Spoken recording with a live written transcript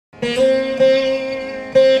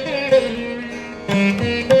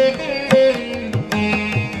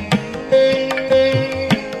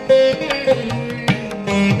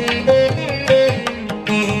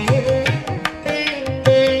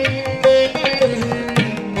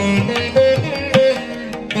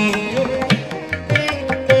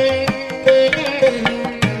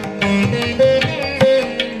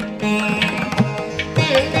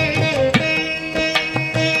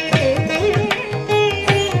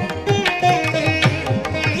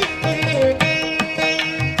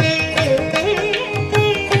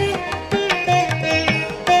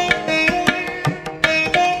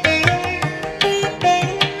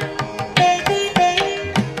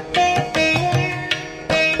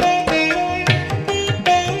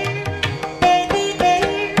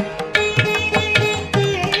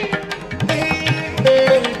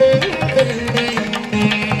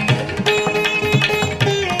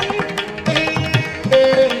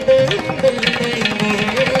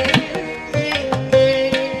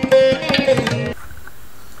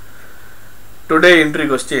Today entry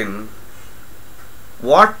question: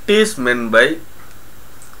 what is meant by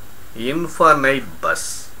infinite bus?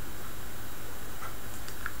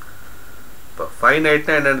 Finite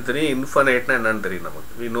na enna theriyum, infinite na enna theriyum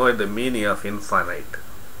namakku. We know the meaning of infinite.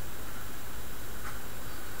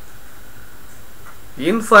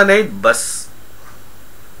 Infinite bus.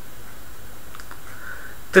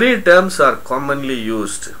 Three terms are commonly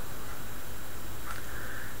used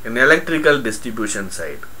in electrical distribution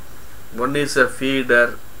side. One is a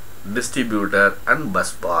feeder, distributor and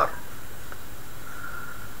busbar.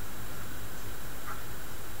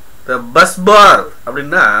 The busbar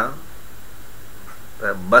அப்படினா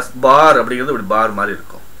busbar அப்படிங்கிறது ஒரு பார் மாதிரி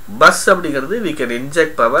இருக்கும். Bus அப்படிங்கிறது we can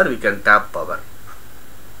inject power, we can tap power.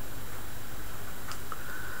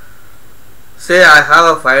 Say I have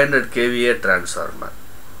a 500 kVA transformer.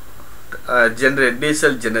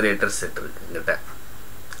 Diesel generator set இருக்கு.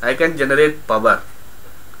 I can generate power.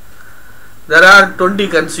 There are 20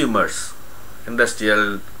 consumers, industrial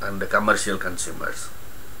and commercial consumers.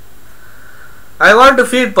 I want to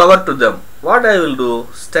feed power to them. What I will do?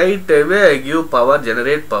 Straight away I give power,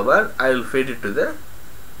 generate power. I will feed it to the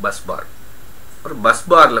bus bar. Or bus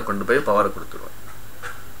bar la kondu poi power kuduthruva.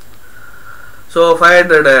 So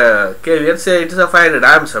 500 kVA, say it is a 500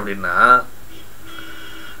 amps அப்படினா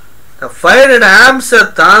 500 amps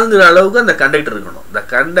தாங்குற அளவுக்கு அந்த conductor இருக்கணும். The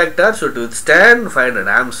conductor should withstand 500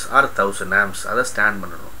 amps or 1000 amps. அதை stand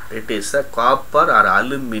பண்ணணும். It is a copper or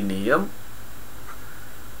aluminum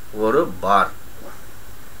ஒரு bar,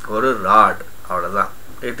 ஒரு rod, அவ்வளவுதான்.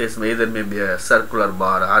 It is either maybe a circular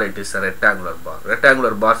bar or it is a rectangular bar.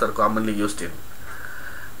 Rectangular bars are commonly used in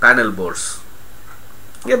panel boards.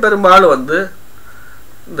 இங்கே பெரும்பாலும் வந்து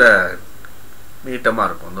இந்த நீட்டமாக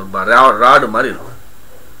இருக்கும், இந்த ராடு மாதிரி இருக்கும்.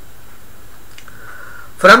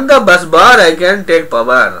 From the bus bar I can take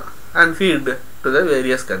power and feed to the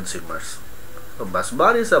various consumers. So bus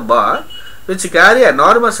bar is a bar which carry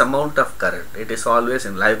enormous amount of current. It is always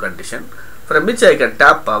in live condition, from which I can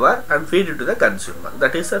tap power and feed it to the consumer.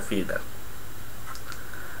 That is a feeder.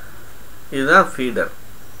 This is a feeder.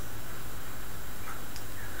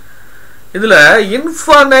 இதுல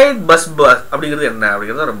infinite bus bar அப்படிங்கிறது என்ன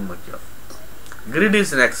அப்படிங்கிறது ரொம்ப முக்கியம். Grid is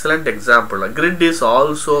an excellent example. Grid is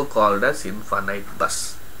also called as infinite bus.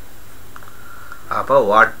 Appa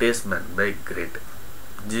what is meant by grid?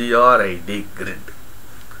 G-R-I-D, grid.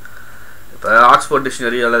 இப்போ Oxford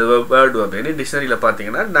dictionary அல்லது word any டிக்ஷனரியில்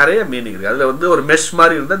பார்த்தீங்கன்னா நிறைய மீனிங் இருக்குது. அதில் வந்து ஒரு மெஷ்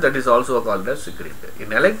மாதிரி இருந்தால் that is also called as grid.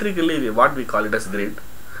 In electrically what we call it as grid.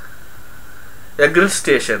 A grid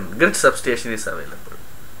station, grid substation is available.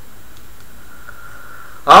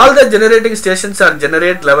 All the generating stations are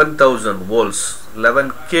generate 11,000 volts, 11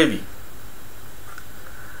 kV.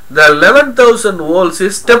 The 11,000 volts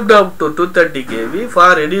is stepped up to 230 kV for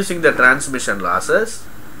reducing the transmission losses,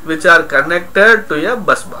 which are connected to a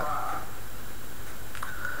bus bar.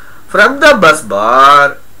 From the bus bar,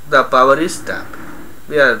 the power is tapped.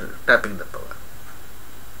 We are tapping the power.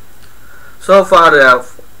 So for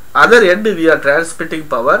other end, we are transmitting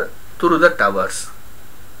power through the towers.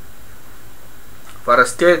 For a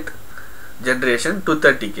state generation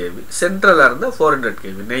 230 kV, central are the 400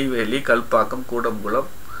 kV, Neyveli, Kalpakkam, Kudamkulam,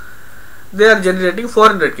 they are generating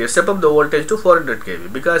 400 kV, step up the voltage to 400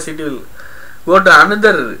 kV because it will go to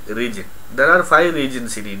another region. There are 5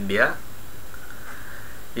 regions in India: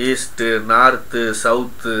 east, north,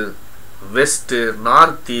 south, west,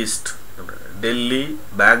 northeast, Delhi,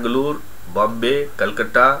 Bangalore, Bombay,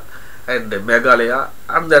 Calcutta and Meghalaya.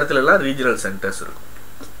 அந்த இடத்துல எல்லாம் regional centers இருக்கும்.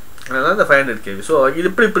 அதனால the 500 kV. So இது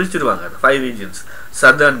இப்படி பிரிச்சிருவாங்க 5 regions: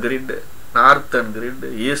 southern grid, northern grid,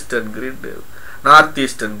 eastern grid,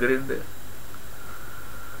 northeastern grid.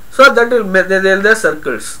 So that will make there are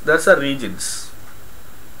circles, there are regions.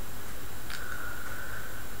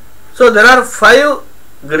 So there are 5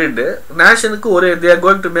 grid. Nation they are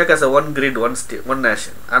going to make as a one grid, one state, one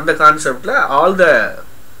nation. And the concept all the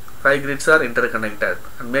 5 grids are interconnected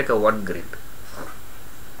and make a one grid.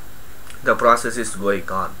 The process is going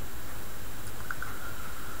on.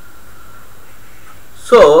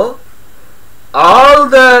 So all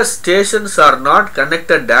the stations are not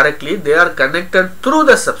connected directly, they are connected through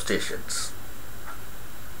the substations.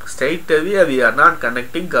 Straight away we are not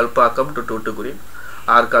connecting Kalpakkam to Tootukudy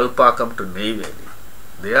or Kalpakkam to Neyveli.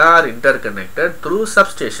 They are interconnected through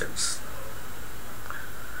substations.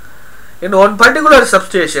 In one particular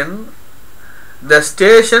substation, the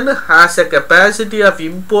station has a capacity of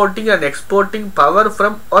importing and exporting power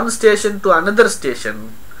from one station to another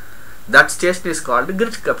station. That station is called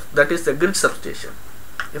grid, that is the grid substation.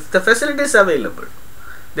 If the facility is available,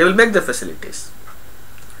 they will make the facilities.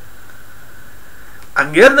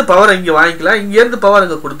 அங்கேருந்து power இங்கே வாங்கிக்கலாம், இங்கேருந்து power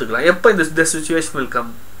அங்கே கொடுத்துக்கலாம். எப்போ இந்த situation will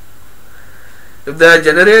come? If the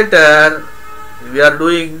generator, we are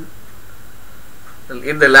doing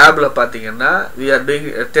in the lab பார்த்தீங்கன்னா, we are doing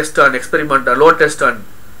a test on experimental load test on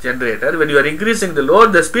generator. When you are increasing the load,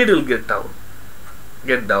 the speed will get down.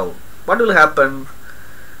 What will happen?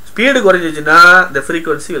 Speed குறைஞ்சிச்சுன்னா the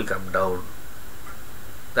frequency will come down.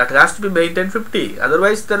 That has to be maintained 50.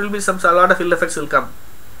 Otherwise there will be a lot of ill effects will come.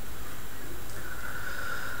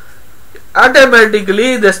 Automatically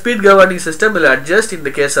the speed governing system will adjust in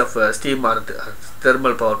the case of steam or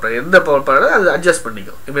thermal power plant. In the power plant அது adjust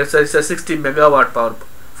பண்ணிக்கும். If it's a 60 megawatt power,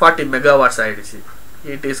 40 megawatts ஆயிடுச்சு,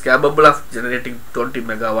 it is capable of generating 20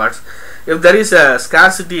 megawatts. If there is a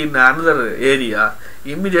scarcity in another area,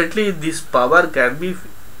 immediately this power can be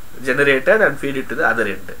generated and feed it to the other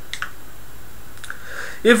end.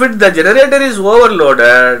 If the generator is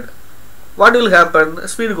overloaded, what will happen?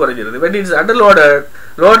 Speed குறைஞ்சிருது. When it is underloaded,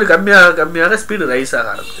 load கம்மியாக speed rise ஆக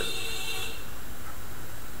ஆரம்பிச்சிருது.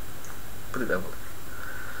 புரியுதா?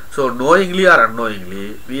 So knowingly or unknowingly,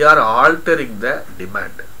 we are altering the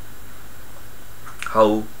demand. How?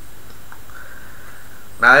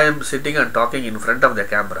 Now I am sitting and talking in front of the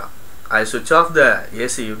camera. I switch off the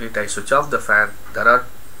AC unit, I switch off the fan. There are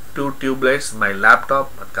 2 tube lights, my laptop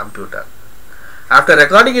and computer. After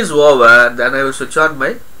recording is over, then I will switch on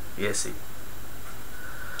my AC.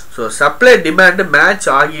 So supply demand match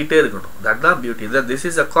ஆகிட்டே இருக்கணும். That's the beauty. This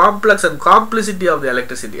is a complex and complicity of the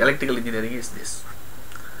electrical engineering is this.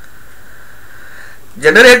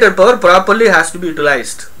 Generator power properly has to be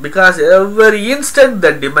utilized because every instant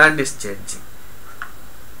the demand is changing.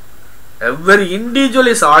 Every individual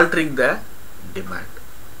is altering the demand.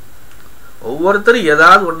 ஒவ்வொருத்தரும்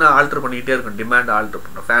ஏதாவது ஒன்று alter பண்ணிக்கிட்டே இருக்கும். Demand alter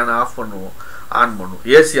பண்ணுவோம், fan of பண்ணுவோம், on பண்ணுவோம்,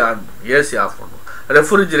 AC on பண்ணுவோம், AC off பண்ணுவோம்,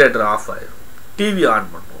 ரெஃப்ரிஜிரேட்டர் ஆஃப் ஆயிடும், டிவி ஆன்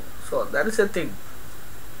பண்ணுவோம். So that is a thing.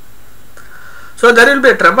 So there will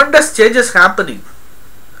be a tremendous changes happening.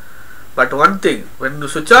 But one thing, when you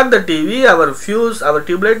switch on the TV, our fuse, our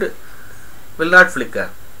tube light will not flicker.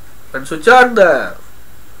 When switch on the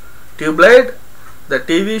tube light, the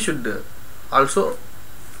TV should also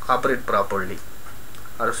operate properly.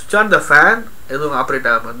 Or switch on the fan, எதுவும் operate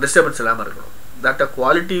ஆகாமல் disturbance இல்லாமல் இருக்கணும். That a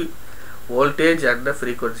quality voltage and the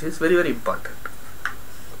frequency is very very important.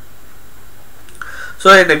 So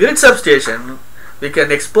in a grid substation, we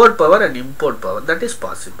can export power and import power. That is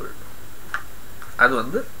possible. அது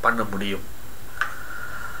வந்து பண்ண முடியும்.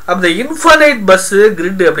 அந்த infinite bus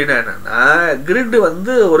grid அப்படின்னா என்னன்னா, கிரிட்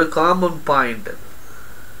வந்து ஒரு common point.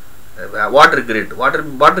 Water grid,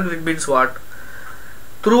 water grid means what?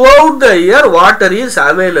 Throughout the year water is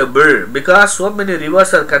available because so many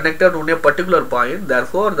rivers are connected on a particular point,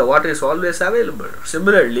 therefore the water is always available.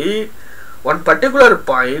 Similarly, one particular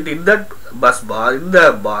point in that bus bar, in the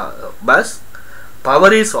bus,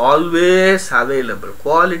 power is always available,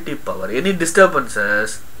 quality power. Any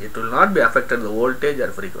disturbances, it will not be affected the voltage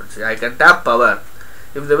or frequency. I can tap power.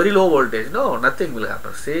 If the very low voltage, no, nothing will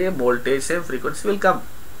happen. Same voltage, same frequency will come.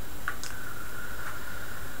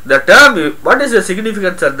 The term, what is the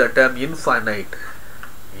significance of the term infinite?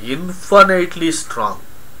 Infinitely strong.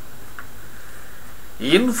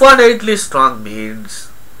 Infinitely strong means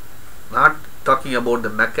not talking about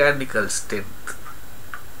the mechanical strength.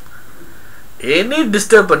 Any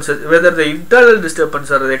disturbances, whether the internal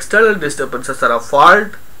disturbances or the external disturbances are a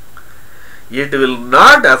fault, it will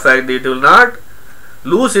not affect, it will not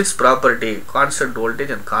lose its property, constant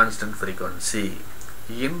voltage and constant frequency.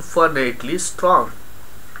 Infinitely strong.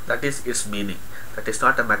 That is its meaning. That is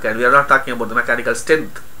not a mechanical. We are not talking about the mechanical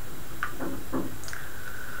strength.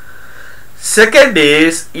 Second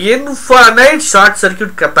is infinite short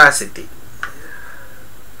circuit capacity.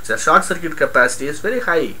 The short circuit capacity is very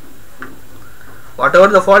high. Whatever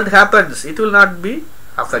the fault happens, it will not be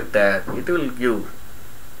affected. It will give.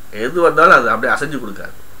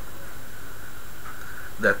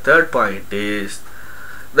 The third point is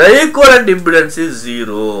the equivalent impedance is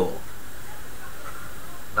 0.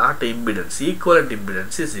 Not impedance. Equivalent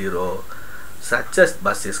impedance is 0. Such a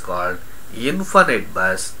bus is called infinite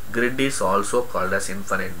bus. Grid is also called as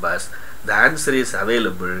infinite bus. The answer is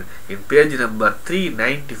available in page number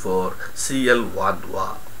 394, CL Wadhwa.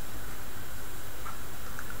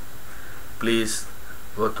 Please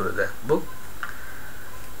go through the book.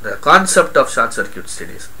 The concept of short circuit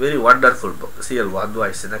studies. Very wonderful book. CL Wadhwa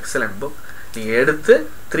is an excellent book. நீங்கள் எடுத்து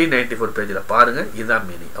 394 பேஜில் பாருங்கள். இதுதான்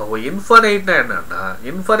meaning. அவங்க இன்ஃபனைட்னா என்னன்னா,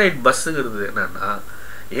 infinite பஸ்ஸுங்கிறது என்னன்னா,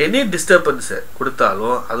 any டிஸ்டர்பன்ஸை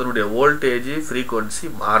கொடுத்தாலும் அதனுடைய வோல்டேஜ் ஃப்ரீக்வன்சி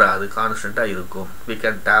மாறாது, கான்ஸ்டண்ட்டாக இருக்கும். We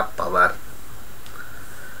can tap power.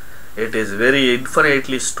 It is very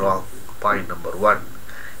infinitely strong. Point number 1.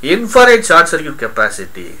 Infinite short circuit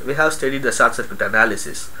capacity. We have studied the short circuit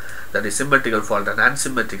analysis. That is symmetrical fault and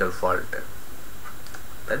unsymmetrical fault.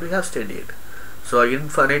 That we have studied. So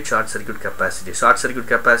infinite short circuit capacity. Short circuit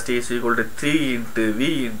capacity is equal to 3 into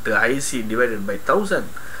V into IC divided by 1000.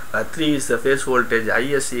 3 is the phase voltage.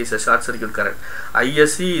 ISC is a short circuit current.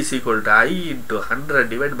 ISC is equal to I into 100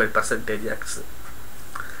 divided by percentage X.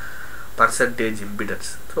 Percentage impedance.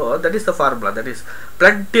 So that is the formula. That is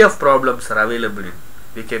plenty of problems are available in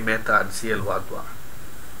VK Mehta and CL Wadhwa.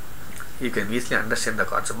 You can easily understand the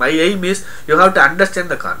concept. My aim is you have to understand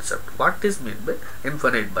the concept. What is meant by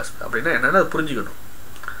infinite bus? அப்படின்னா என்னன்னா புரிஞ்சுக்கணும்.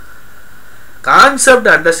 Concept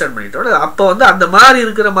understand பண்ணிட்டோட அப்போ வந்து அந்த மாதிரி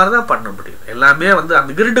இருக்கிற மாதிரி தான் பண்ண முடியும். எல்லாமே வந்து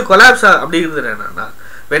அந்த கிரிட் கொலாப்ஸ் அப்படிங்கிறது என்னன்னா,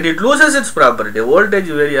 when it loses its property,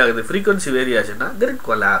 voltage vary ஆகுது, frequency vary ஆச்சுன்னா grid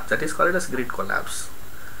collapse. That is called as grid collapse.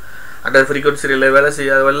 Under ஃப்ரீக்வன்சியில் வேலை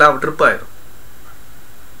செய்யாதவெல்லாம் ட்ரிப் ஆயிடும்.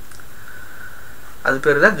 அது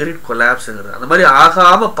பேர் தான் கிரிட் கொலாப்ஸுங்கிறது. அந்த மாதிரி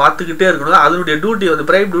ஆகாமல் பார்த்துக்கிட்டே இருக்கணும். அதனுடைய டியூட்டி வந்து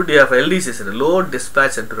prime duty of எல்டிசிஸ், load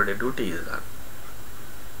dispatch சென்டருடைய duty இதுதான்.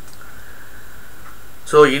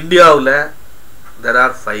 ஸோ இந்தியாவில் there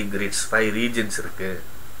are 5 grids, 5 regions இருக்கு.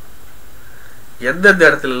 எந்தெந்த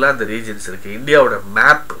இடத்துலலாம் அந்த ரீஜன்ஸ் இருக்கு, இந்தியாவோட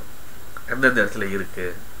மேப் எந்தெந்த இடத்துல இருக்கு,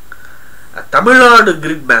 தமிழ்நாடு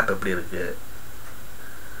கிரிட் மேப் எப்படி இருக்கு,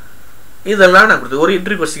 இதெல்லாம் நான் கொடுத்து ஒரு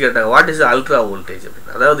இன்டர்வியூ கொஸ்டின் கேட்டாங்க. வாட் இஸ் அல்ட்ரா வோல்டேஜ்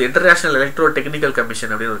அப்படின்னு. அதாவது இன்டர்நேஷனல் எலக்ட்ரோ டெக்னிக்கல்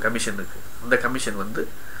கமிஷன் அப்படின்னு ஒரு கமிஷன் இருக்கு. இந்த கமிஷன் வந்து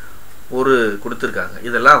ஒரு கொடுத்துருக்காங்க.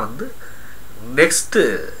 இதெல்லாம் வந்து நெக்ஸ்ட்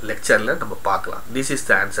லெக்சர்ல நம்ம பார்க்கலாம். This is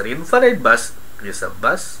the answer. Infinite bus is a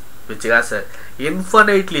bus which has a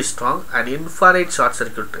infinitely strong and infinite short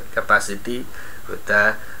circuit capacity with a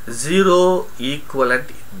zero equivalent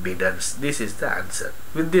impedance. This is the answer.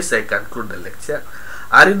 With this I conclude the lecture.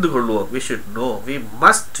 அறிந்து கொள்வோம். We should know. We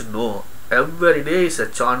must know. Every day is a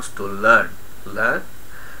chance to learn.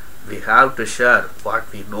 We have to share what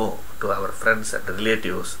we know to our friends and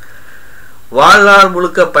relatives. வாழ்நாள்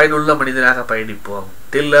முழுக்க பயனுள்ள மனிதனாக பயணிப்போம்.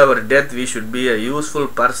 Till our death we should be a useful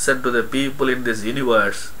person to the people in this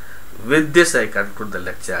universe. With this I conclude the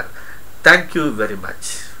lecture. Thank you very much.